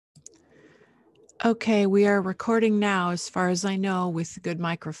Okay, we are recording now, as far as I know, with a good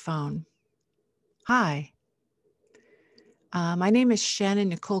microphone. Hi, my name is Shannon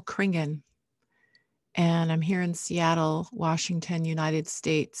Nicole Kringen, and I'm here in Seattle, Washington, United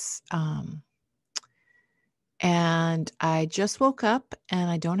States. And I just woke up and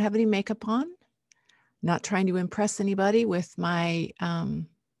I don't have any makeup on. Not trying to impress anybody with my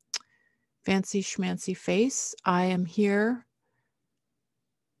fancy schmancy face. I am here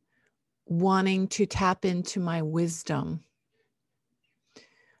wanting to tap into my wisdom.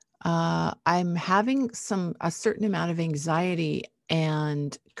 I'm having a certain amount of anxiety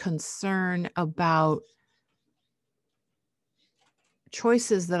and concern about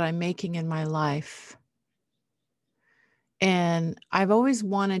choices that I'm making in my life. And I've always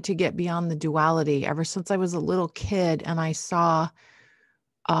wanted to get beyond the duality ever since I was a little kid and I saw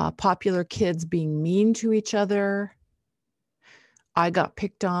popular kids being mean to each other. I got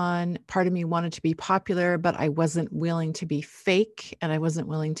picked on. Part of me wanted to be popular, but I wasn't willing to be fake and I wasn't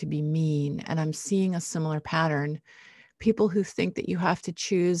willing to be mean. And I'm seeing a similar pattern. People who think that you have to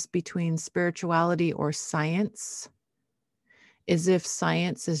choose between spirituality or science, as if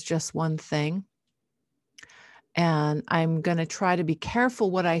science is just one thing. And I'm going to try to be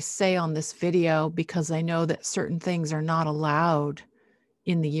careful what I say on this video because I know that certain things are not allowed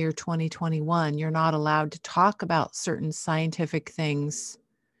in the year 2021. You're not allowed to talk about certain scientific things.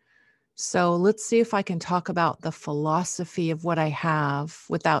 So let's see if I can talk about the philosophy of what I have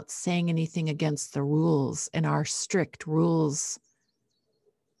without saying anything against the rules and our strict rules,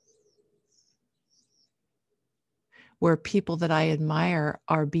 where people that I admire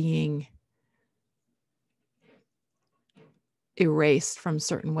are being erased from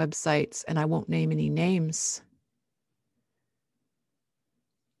certain websites, and I won't name any names.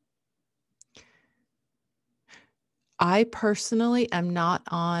 I personally am not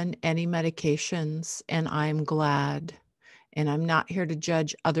on any medications, and I'm glad. And I'm not here to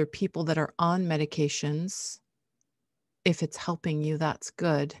judge other people that are on medications. If it's helping you, that's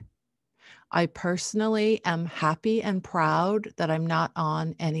good. I personally am happy and proud that I'm not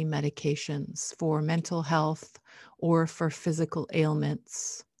on any medications for mental health or for physical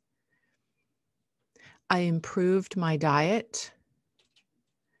ailments. I improved my diet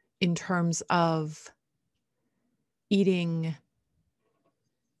in terms of eating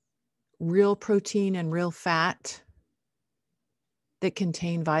real protein and real fat that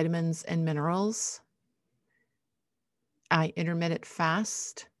contain vitamins and minerals. I intermittent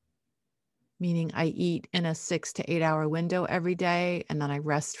fast, meaning I eat in a 6 to 8 hour window every day, and then I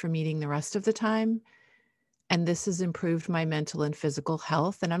rest from eating the rest of the time. And this has improved my mental and physical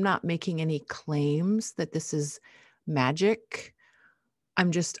health. And I'm not making any claims that this is magic.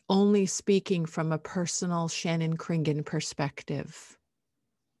 I'm just only speaking from a personal Shannon Kringen perspective.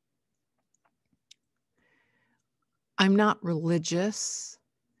 I'm not religious.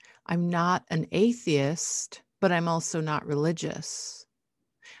 I'm not an atheist, but I'm also not religious.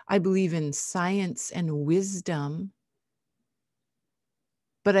 I believe in science and wisdom,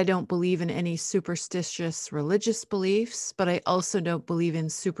 but I don't believe in any superstitious religious beliefs, but I also don't believe in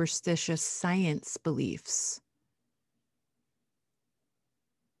superstitious science beliefs.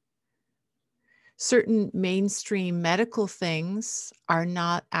 Certain mainstream medical things are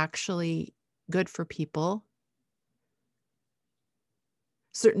not actually good for people.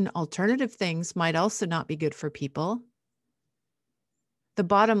 Certain alternative things might also not be good for people. The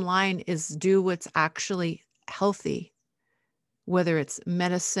bottom line is do what's actually healthy, whether it's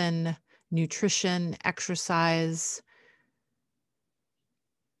medicine, nutrition, exercise.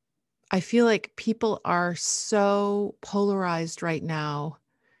 I feel like people are so polarized right now,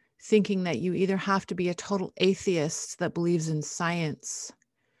 thinking that you either have to be a total atheist that believes in science,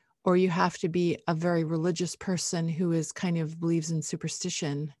 or you have to be a very religious person who is kind of believes in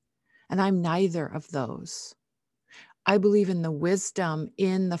superstition. And I'm neither of those. I believe in the wisdom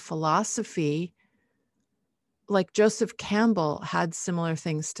in the philosophy. Like Joseph Campbell had similar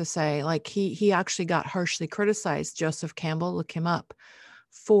things to say. Like he actually got harshly criticized. Joseph Campbell, look him up,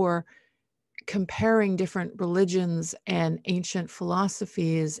 for comparing different religions and ancient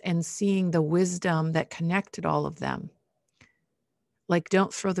philosophies and seeing the wisdom that connected all of them. Like,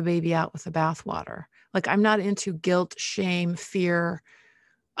 don't throw the baby out with the bathwater. Like, I'm not into guilt, shame, fear,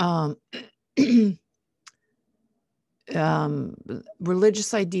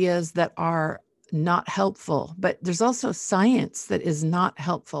 religious ideas that are not helpful, but there's also science that is not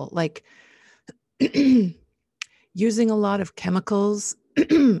helpful, like using a lot of chemicals,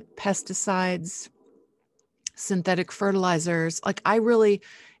 pesticides, synthetic fertilizers. Like, I really,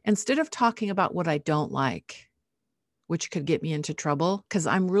 instead of talking about what I don't like, which could get me into trouble because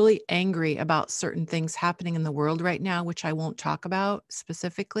I'm really angry about certain things happening in the world right now, which I won't talk about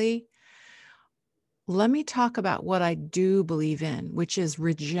specifically. Let me talk about what I do believe in, which is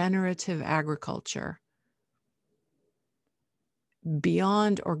regenerative agriculture.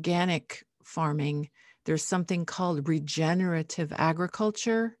 Beyond organic farming, there's something called regenerative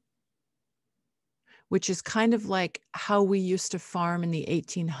agriculture, which is kind of like how we used to farm in the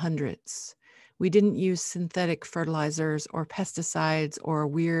 1800s. We didn't use synthetic fertilizers or pesticides or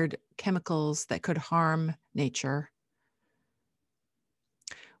weird chemicals that could harm nature.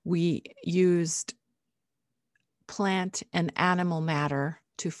 We used plant and animal matter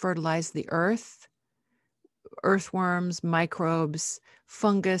to fertilize the earth. Earthworms, microbes,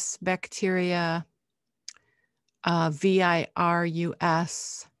 fungus, bacteria, virus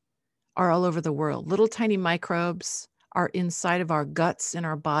are all over the world. Little tiny microbes are inside of our guts and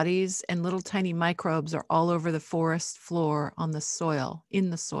our bodies, and little tiny microbes are all over the forest floor on the soil, in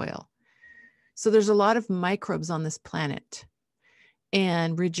the soil. So there's a lot of microbes on this planet.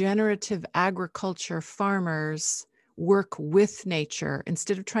 And regenerative agriculture farmers work with nature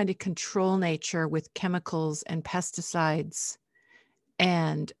instead of trying to control nature with chemicals and pesticides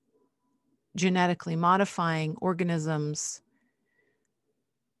and genetically modifying organisms,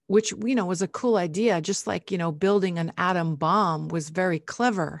 which, was a cool idea. Just like, building an atom bomb was very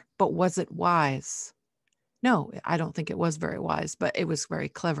clever, but was it wise? No, I don't think it was very wise, but it was very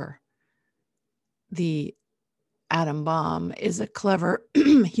clever. The atom bomb is a clever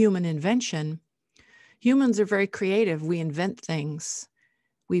human invention. Humans are very creative. We invent things.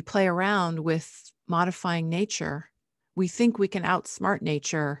 We play around with modifying nature. We think we can outsmart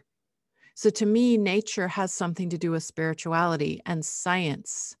nature. So to me, nature has something to do with spirituality and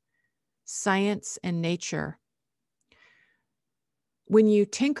science and nature. When you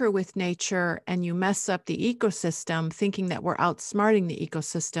tinker with nature and you mess up the ecosystem, thinking that we're outsmarting the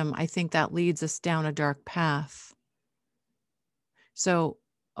ecosystem, I think that leads us down a dark path. So,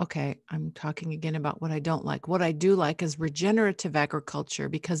 okay, I'm talking again about what I don't like. What I do like is regenerative agriculture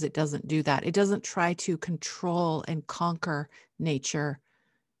because it doesn't do that. It doesn't try to control and conquer nature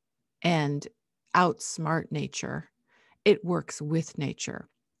and outsmart nature. It works with nature.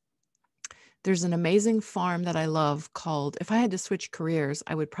 There's an amazing farm that I love called, if I had to switch careers,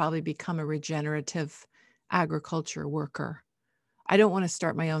 I would probably become a regenerative agriculture worker. I don't want to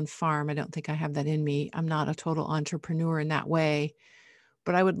start my own farm. I don't think I have that in me. I'm not a total entrepreneur in that way,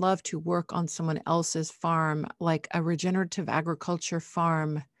 but I would love to work on someone else's farm, like a regenerative agriculture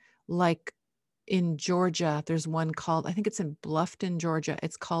farm, like in Georgia. There's one called, I think it's in Bluffton, Georgia.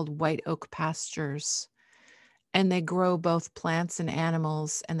 It's called White Oak Pastures. And they grow both plants and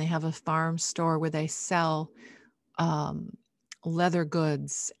animals, and they have a farm store where they sell leather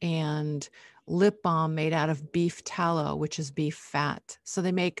goods and lip balm made out of beef tallow, which is beef fat. So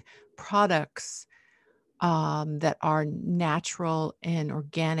they make products that are natural and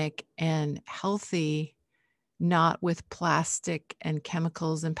organic and healthy, not with plastic and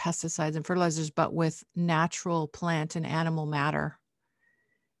chemicals and pesticides and fertilizers, but with natural plant and animal matter.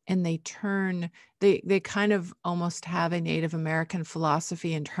 And they kind of almost have a Native American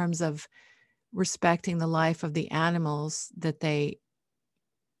philosophy in terms of respecting the life of the animals that they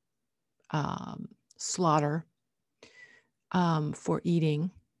slaughter for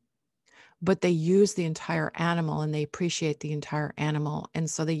eating. But they use the entire animal and they appreciate the entire animal. And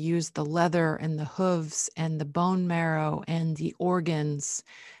so they use the leather and the hooves and the bone marrow and the organs,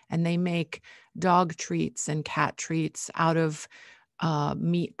 and they make dog treats and cat treats out of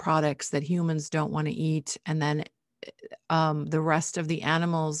meat products that humans don't want to eat. And then the rest of the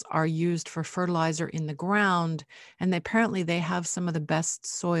animals are used for fertilizer in the ground. And apparently they have some of the best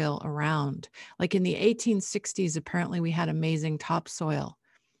soil around. Like in the 1860s, apparently we had amazing topsoil.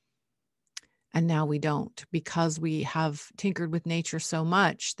 And now we don't, because we have tinkered with nature so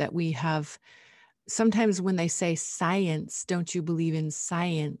much that we have, sometimes when they say science, don't you believe in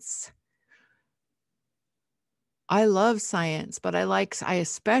science? I love science, but I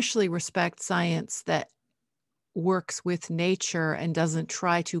especially respect science that works with nature and doesn't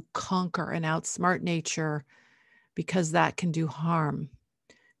try to conquer and outsmart nature, because that can do harm.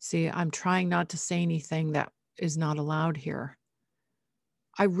 See, I'm trying not to say anything that is not allowed here.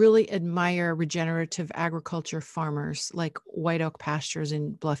 I really admire regenerative agriculture farmers like White Oak Pastures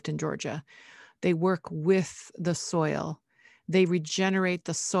in Bluffton, Georgia. They work with the soil. They regenerate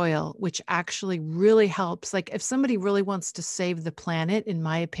the soil, which actually really helps. Like if somebody really wants to save the planet, in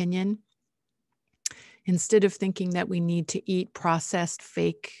my opinion, instead of thinking that we need to eat processed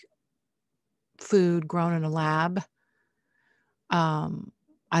fake food grown in a lab, I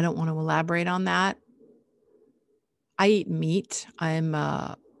don't want to elaborate on that. I eat meat. I'm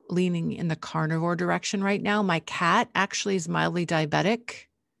leaning in the carnivore direction right now. My cat actually is mildly diabetic.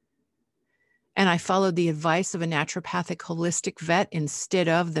 And I followed the advice of a naturopathic holistic vet instead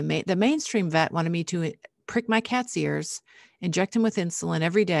of the mainstream vet wanted me to prick my cat's ears, inject him with insulin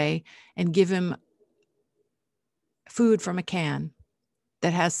every day, and give him food from a can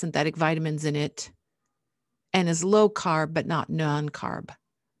that has synthetic vitamins in it and is low carb, but not non-carb.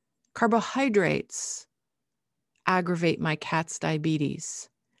 Carbohydrates aggravate my cat's diabetes,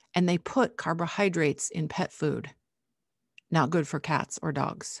 and they put carbohydrates in pet food. Not good for cats or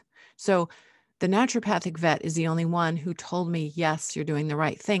dogs. So the naturopathic vet is the only one who told me, yes, you're doing the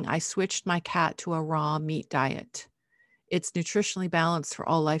right thing. I switched my cat to a raw meat diet. It's nutritionally balanced for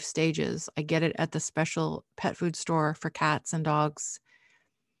all life stages. I get it at the special pet food store for cats and dogs.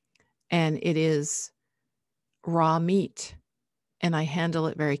 And it is raw meat. And I handle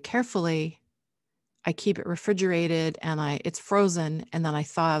it very carefully. I keep it refrigerated and it's frozen, and then I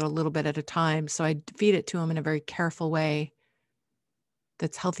thaw it a little bit at a time. So I feed it to him in a very careful way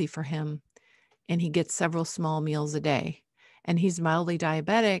that's healthy for him. And he gets several small meals a day. And he's mildly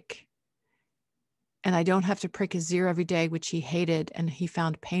diabetic. And I don't have to prick his ear every day, which he hated and he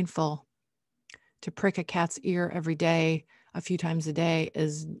found painful. To prick a cat's ear every day, a few times a day,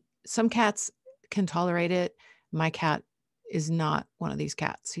 is some cats can tolerate it. My cat is not one of these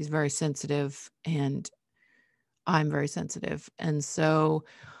cats. He's very sensitive, and I'm very sensitive. And so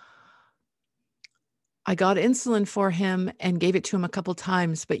I got insulin for him and gave it to him a couple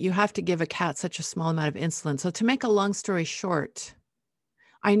times, but you have to give a cat such a small amount of insulin. So to make a long story short,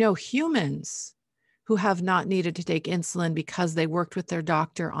 I know humans who have not needed to take insulin because they worked with their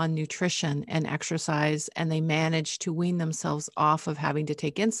doctor on nutrition and exercise, and they managed to wean themselves off of having to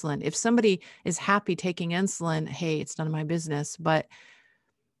take insulin. If somebody is happy taking insulin, hey, it's none of my business, but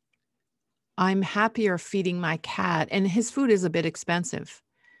I'm happier feeding my cat, and his food is a bit expensive,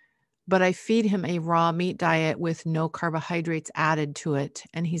 but I feed him a raw meat diet with no carbohydrates added to it,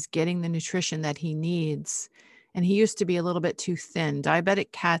 and he's getting the nutrition that he needs. And he used to be a little bit too thin.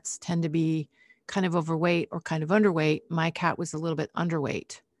 Diabetic cats tend to be kind of overweight or kind of underweight. My cat was a little bit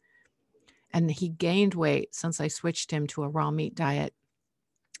underweight, and he gained weight since I switched him to a raw meat diet.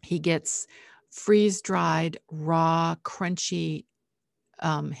 He gets freeze-dried, raw, crunchy.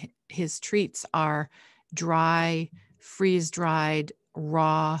 His treats are dry, freeze-dried,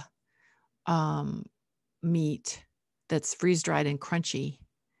 raw meat that's freeze-dried and crunchy.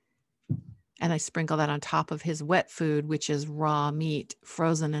 And I sprinkle that on top of his wet food, which is raw meat,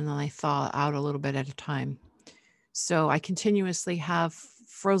 frozen, and then I thaw out a little bit at a time. So I continuously have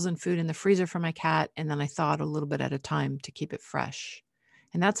frozen food in the freezer for my cat, and then I thaw it a little bit at a time to keep it fresh.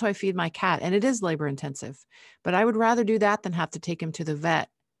 And that's how I feed my cat. And it is labor intensive, but I would rather do that than have to take him to the vet.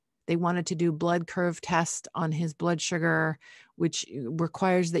 They wanted to do blood curve test on his blood sugar, which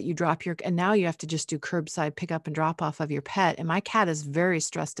requires that you drop and now you have to just do curbside pickup and drop off of your pet. And my cat is very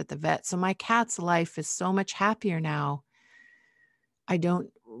stressed at the vet. So my cat's life is so much happier now. I don't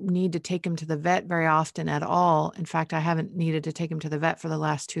need to take him to the vet very often at all. In fact, I haven't needed to take him to the vet for the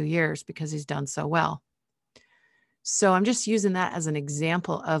last 2 years because he's done so well. So I'm just using that as an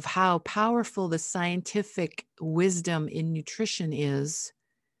example of how powerful the scientific wisdom in nutrition is.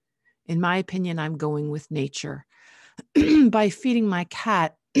 In my opinion, I'm going with nature. By feeding my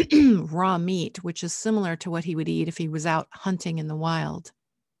cat raw meat, which is similar to what he would eat if he was out hunting in the wild.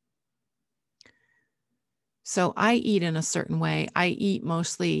 So I eat in a certain way. I eat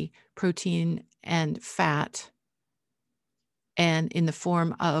mostly protein and fat, and in the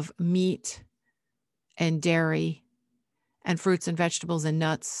form of meat and dairy and fruits and vegetables and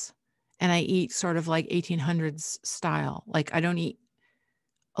nuts. And I eat sort of like 1800s style. Like I don't eat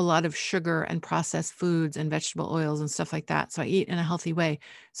a lot of sugar and processed foods and vegetable oils and stuff like that. So I eat in a healthy way.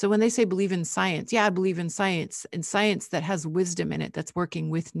 So when they say believe in science, yeah, I believe in science, and science that has wisdom in it, that's working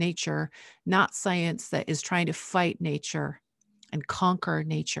with nature, not science that is trying to fight nature and conquer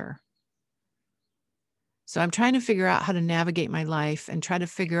nature. So I'm trying to figure out how to navigate my life and try to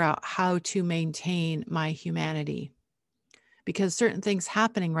figure out how to maintain my humanity, because certain things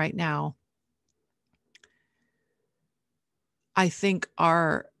happening right now, I think,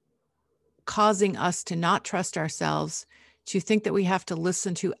 are causing us to not trust ourselves, to think that we have to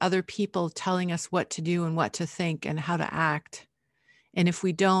listen to other people telling us what to do and what to think and how to act. And if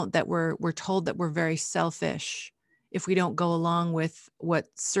we don't, that we're told that we're very selfish. If we don't go along with what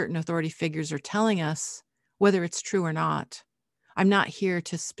certain authority figures are telling us, whether it's true or not. I'm not here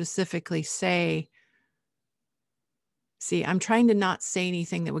to specifically say, I'm trying to not say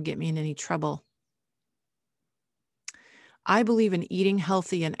anything that would get me in any trouble. I believe in eating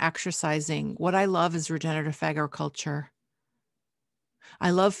healthy and exercising. What I love is regenerative agriculture.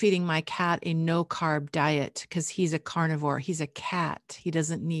 I love feeding my cat a no carb diet because he's a carnivore. He's a cat. He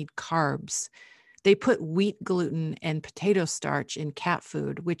doesn't need carbs. They put wheat gluten and potato starch in cat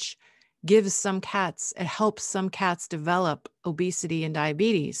food, which gives some cats, it helps some cats develop obesity and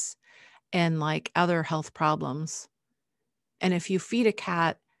diabetes and like other health problems. And if you feed a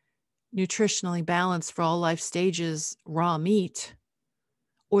cat nutritionally balanced for all life stages raw meat,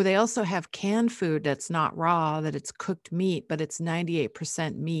 or they also have canned food that's not raw, that it's cooked meat, but it's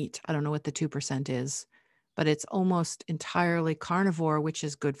 98% meat. I don't know what the 2% is, but it's almost entirely carnivore, which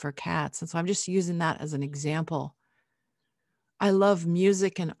is good for cats. And so I'm just using that as an example. I love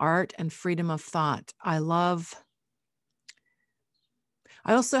music and art and freedom of thought. I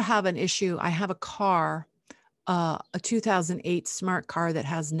also have an issue. I have a car, a 2008 smart car that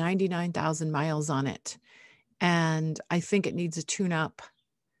has 99,000 miles on it. And I think it needs a tune up.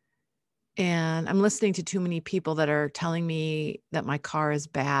 And I'm listening to too many people that are telling me that my car is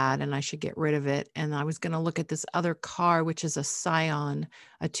bad and I should get rid of it. And I was going to look at this other car, which is a Scion,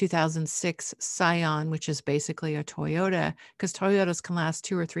 a 2006 Scion, which is basically a Toyota, because Toyotas can last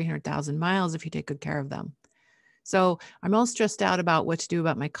 200,000 or 300,000 miles if you take good care of them. So I'm all stressed out about what to do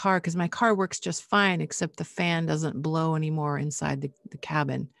about my car because my car works just fine, except the fan doesn't blow anymore inside the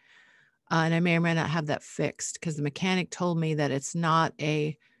cabin. And I may or may not have that fixed because the mechanic told me that it's not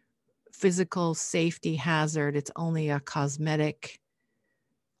a physical safety hazard. It's only a cosmetic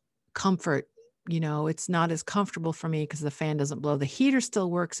comfort. It's not as comfortable for me because the fan doesn't blow. The heater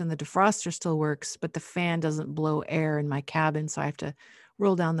still works and the defroster still works, but the fan doesn't blow air in my cabin. So I have to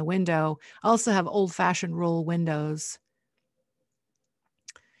roll down the window. I also have old-fashioned roll windows.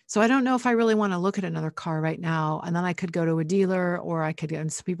 So I don't know if I really want to look at another car right now. And then I could go to a dealer, or I could,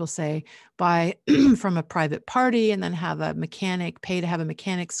 and some people say, buy from a private party and then have a mechanic, pay to have a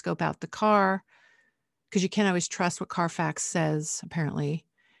mechanic scope out the car, because you can't always trust what Carfax says, apparently.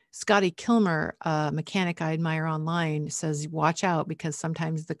 Scotty Kilmer, a mechanic I admire online, says, watch out because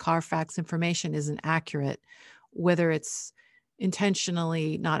sometimes the Carfax information isn't accurate. Whether it's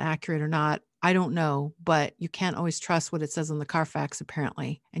intentionally not accurate or not, I don't know, but you can't always trust what it says on the Carfax,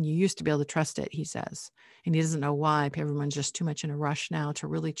 apparently. And you used to be able to trust it, he says. And he doesn't know why. Everyone's just too much in a rush now to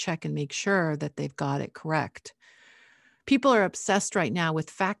really check and make sure that they've got it correct. People are obsessed right now with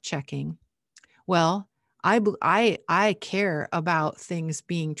fact checking. Well, I care about things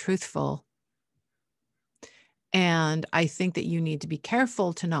being truthful. And I think that you need to be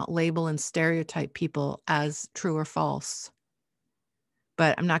careful to not label and stereotype people as true or false.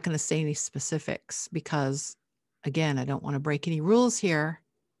 But I'm not going to say any specifics because, again, I don't want to break any rules here.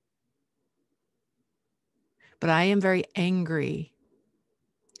 But I am very angry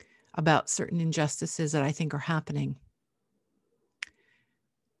about certain injustices that I think are happening.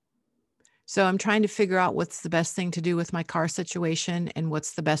 So I'm trying to figure out what's the best thing to do with my car situation and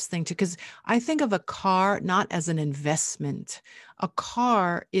what's the best thing to, because I think of a car not as an investment. A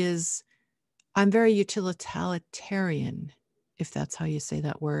car is, I'm very utilitarian, if that's how you say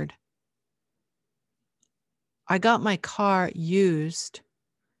that word. I got my car used,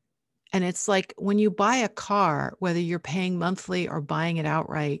 and it's like when you buy a car, whether you're paying monthly or buying it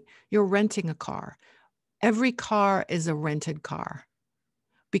outright, you're renting a car. Every car is a rented car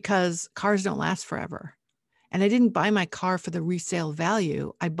because cars don't last forever. And I didn't buy my car for the resale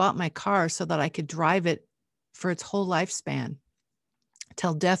value. I bought my car so that I could drive it for its whole lifespan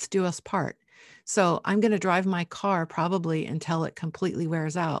till death do us part. So I'm going to drive my car probably until it completely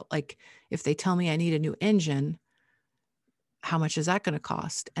wears out. Like if they tell me I need a new engine, how much is that going to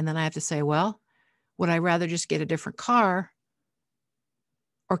cost? And then I have to say, well, would I rather just get a different car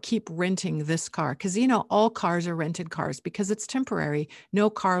or keep renting this car? Because, all cars are rented cars because it's temporary. No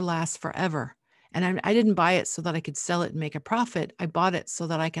car lasts forever. And I didn't buy it so that I could sell it and make a profit. I bought it so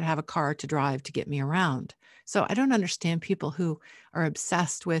that I could have a car to drive to get me around. So I don't understand people who are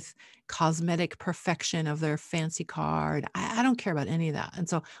obsessed with cosmetic perfection of their fancy car. And I don't care about any of that. And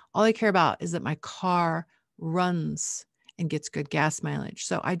so all I care about is that my car runs and gets good gas mileage.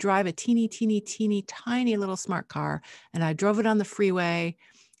 So I drive a teeny, tiny little smart car, and I drove it on the freeway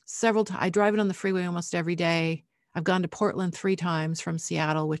several times. I drive it on the freeway almost every day. I've gone to Portland 3 times from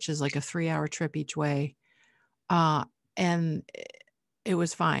Seattle, which is like a 3-hour trip each way. And it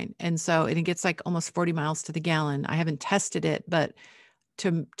was fine. And so it gets like almost 40 miles to the gallon. I haven't tested it, but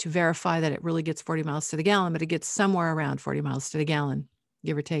to verify that it really gets 40 miles to the gallon, but it gets somewhere around 40 miles to the gallon,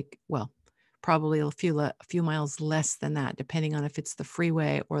 give or take. Well, probably a few miles less than that, depending on if it's the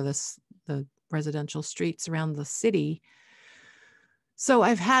freeway or the residential streets around the city. So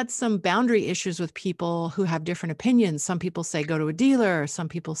I've had some boundary issues with people who have different opinions. Some people say go to a dealer. Some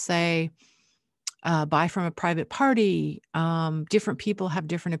people say buy from a private party. Different people have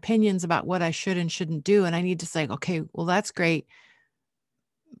different opinions about what I should and shouldn't do. And I need to say, okay, well, that's great.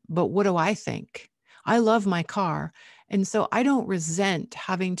 But what do I think? I love my car. And so I don't resent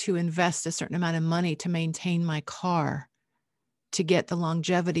having to invest a certain amount of money to maintain my car to get the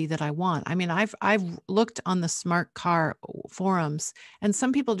longevity that I want. I mean, I've looked on the smart car forums, and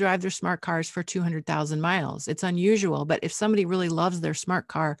some people drive their smart cars for 200,000 miles. It's unusual, but if somebody really loves their smart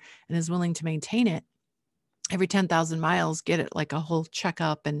car and is willing to maintain it, every 10,000 miles, get it like a whole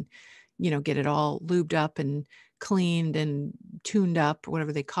checkup and, get it all lubed up and cleaned and tuned up, or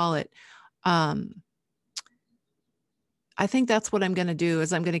whatever they call it. I think that's what I'm going to do,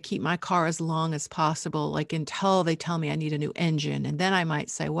 is I'm going to keep my car as long as possible, like until they tell me I need a new engine. And then I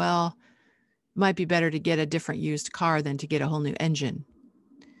might say, well, it might be better to get a different used car than to get a whole new engine.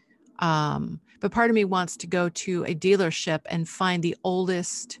 But part of me wants to go to a dealership and find the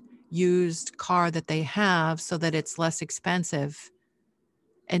oldest used car that they have so that it's less expensive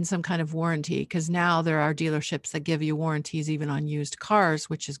and some kind of warranty. Because now there are dealerships that give you warranties even on used cars,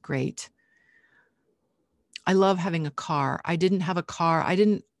 which is great. I love having a car. I didn't have a car.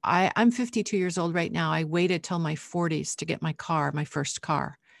 I'm 52 years old right now. I waited till my 40s to get my car, my first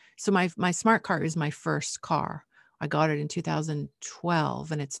car. So my smart car is my first car. I got it in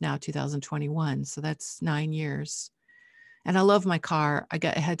 2012 and it's now 2021. So that's 9 years. And I love my car. It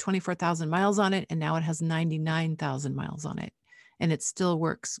had 24,000 miles on it, and now it has 99,000 miles on it. And it still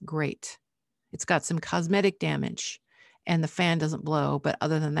works great. It's got some cosmetic damage and the fan doesn't blow, but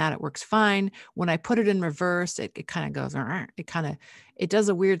other than that, it works fine. When I put it in reverse, it kind of goes, it does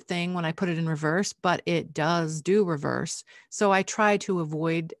a weird thing when I put it in reverse, but it does do reverse. So I try to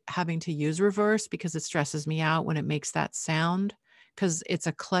avoid having to use reverse because it stresses me out when it makes that sound, because it's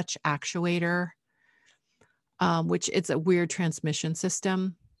a clutch actuator, which it's a weird transmission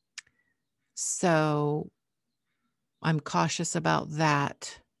system. So I'm cautious about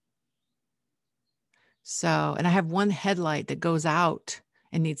that. So, and I have one headlight that goes out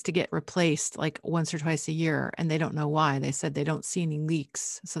and needs to get replaced like once or twice a year. And they don't know why. They said they don't see any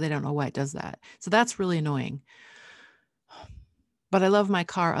leaks. So they don't know why it does that. So that's really annoying. But I love my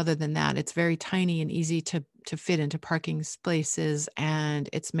car other than that. It's very tiny and easy to fit into parking spaces. And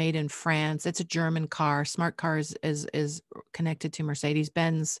it's made in France. It's a German car. Smart Cars is connected to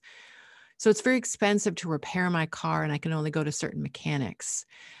Mercedes-Benz. So it's very expensive to repair my car, and I can only go to certain mechanics.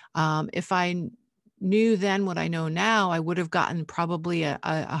 If I knew then what I know now, I would have gotten probably a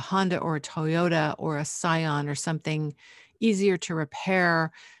Honda or a Toyota or a Scion or something easier to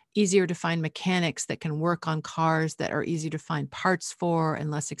repair, easier to find mechanics that can work on cars that are easy to find parts for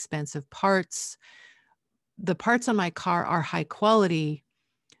and less expensive parts. The parts on my car are high quality,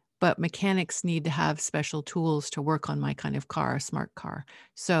 but mechanics need to have special tools to work on my kind of car, a smart car.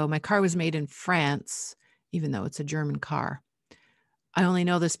 So my car was made in France, even though it's a German car. I only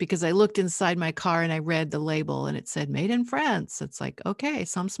know this because I looked inside my car and I read the label and it said made in France. It's like, okay,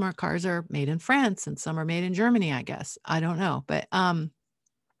 some smart cars are made in France and some are made in Germany, I guess. I don't know, but I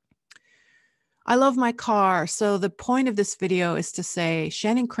love my car. So the point of this video is to say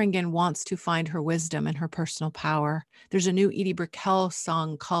Shannon Kringen wants to find her wisdom and her personal power. There's a new Edie Brickell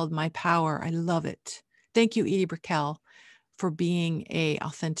song called My Power. I love it. Thank you, Edie Brickell, for being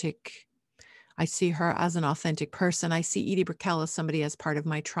I see her as an authentic person. I see Edie Brickell as somebody as part of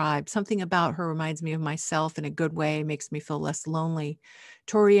my tribe. Something about her reminds me of myself in a good way, makes me feel less lonely.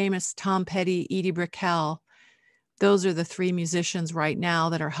 Tori Amos, Tom Petty, Edie Brickell. Those are the three musicians right now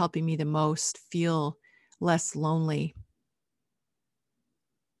that are helping me the most feel less lonely.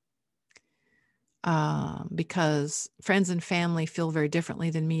 Because friends and family feel very differently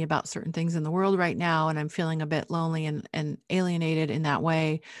than me about certain things in the world right now. And I'm feeling a bit lonely and alienated in that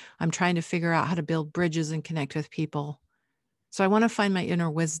way. I'm trying to figure out how to build bridges and connect with people. So I want to find my inner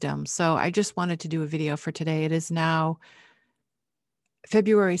wisdom. So I just wanted to do a video for today. It is now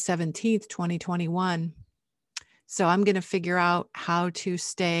February 17th, 2021. So I'm going to figure out how to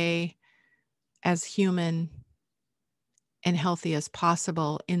stay as human and healthy as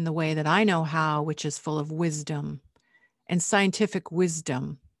possible in the way that I know how, which is full of wisdom and scientific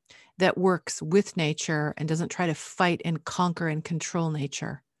wisdom that works with nature and doesn't try to fight and conquer and control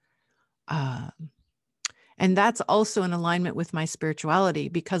nature. And that's also in alignment with my spirituality,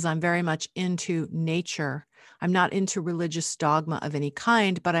 because I'm very much into nature. I'm not into religious dogma of any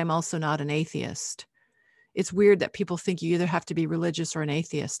kind, but I'm also not an atheist. It's weird that people think you either have to be religious or an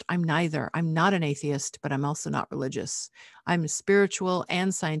atheist. I'm neither. I'm not an atheist, but I'm also not religious. I'm spiritual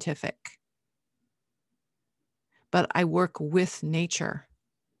and scientific. but I work with nature.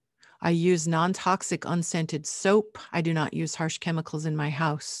 I use non-toxic, unscented soap. I do not use harsh chemicals in my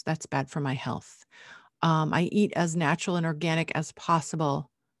house. That's bad for my health. I eat as natural and organic as possible.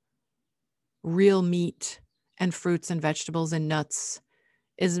 Real meat and fruits and vegetables and nuts,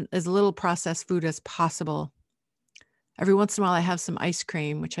 as little processed food as possible. Every once in a while, I have some ice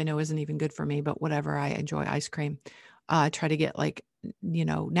cream, which I know isn't even good for me, but whatever. I enjoy ice cream. I try to get like,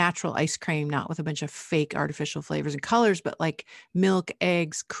 natural ice cream, not with a bunch of fake artificial flavors and colors, but like milk,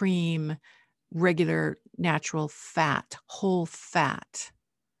 eggs, cream, regular natural fat, whole fat.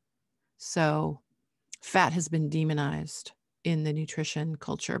 So fat has been demonized in the nutrition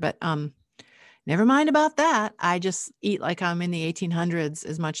culture, but never mind about that. I just eat like I'm in the 1800s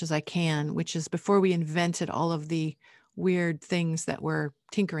as much as I can, which is before we invented all of the weird things that we're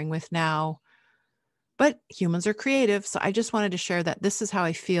tinkering with now. But humans are creative. So I just wanted to share that this is how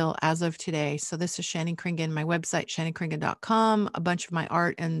I feel as of today. So this is Shannon Kringen, my website, shannonkringen.com. A bunch of my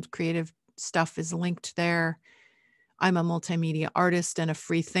art and creative stuff is linked there. I'm a multimedia artist and a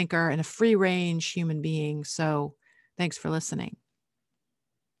free thinker and a free range human being. So thanks for listening.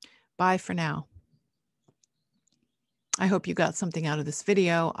 Bye for now. I hope you got something out of this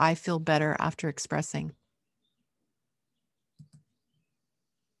video. I feel better after expressing.